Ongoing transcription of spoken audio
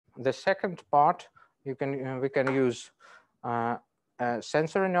the second part, we can use a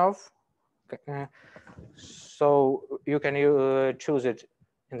sensory nerve. So you can choose it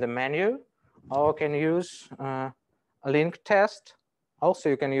in the menu, or can use a link test. Also,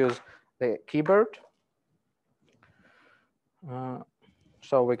 you can use the keyboard.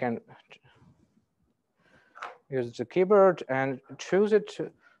 So we can use the keyboard and choose it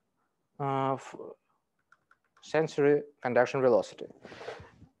sensory conduction velocity.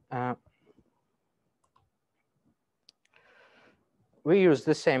 We use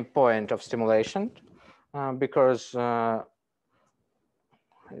the same point of stimulation because have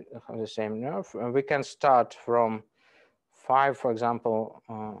the same nerve. We can start from 5, for example,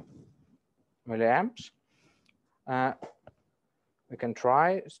 milliamps. We can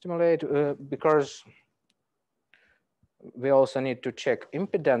try stimulate because we also need to check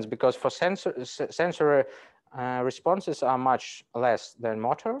impedance, because for sensory responses are much less than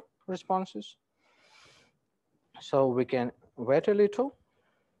motor responses. So we can wait a little.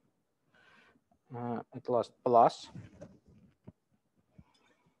 At last plus.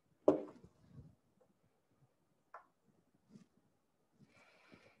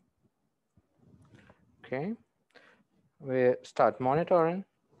 Okay, we start monitoring.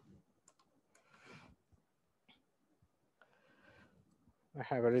 I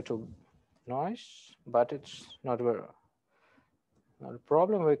have a little noise, but it's not a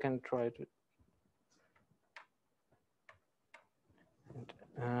problem. We can try to.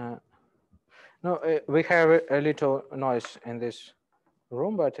 No, we have a little noise in this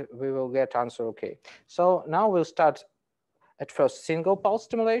room, but we will get answer okay. So now we'll start at first single pulse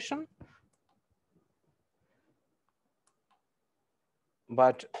stimulation.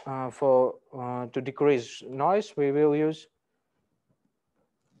 But to decrease noise, we will use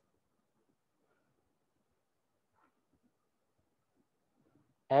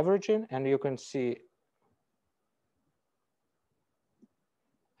averaging, and you can see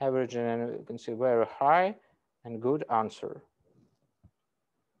averaging, and you can see very high and good answer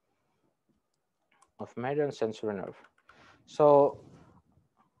of median sensory nerve. So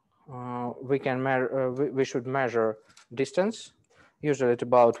we can we should measure distance, usually at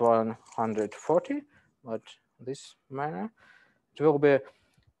about 140, but this manner it will be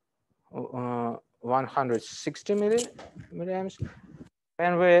 160 milliamps.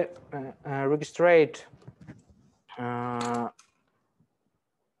 When we registrate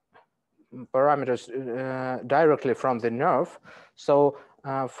parameters directly from the nerve, so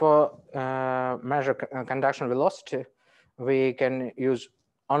for measure conduction velocity, we can use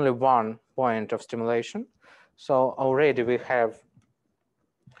only one point of stimulation. So already we have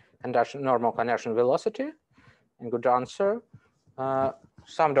normal conduction velocity and good answer.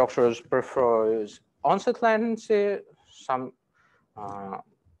 Some doctors prefer use onset latency, some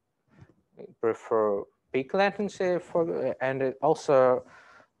prefer peak latency and it also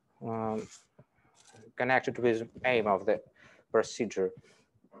connected with aim of the procedure.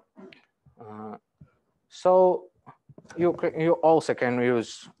 So you also can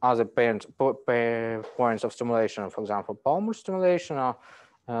use other points of stimulation, for example, palmar stimulation or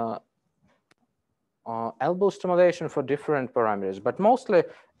elbow stimulation for different parameters, but mostly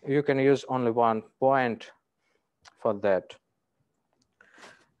you can use only one point for that.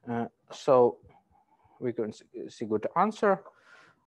 So we can see good answer.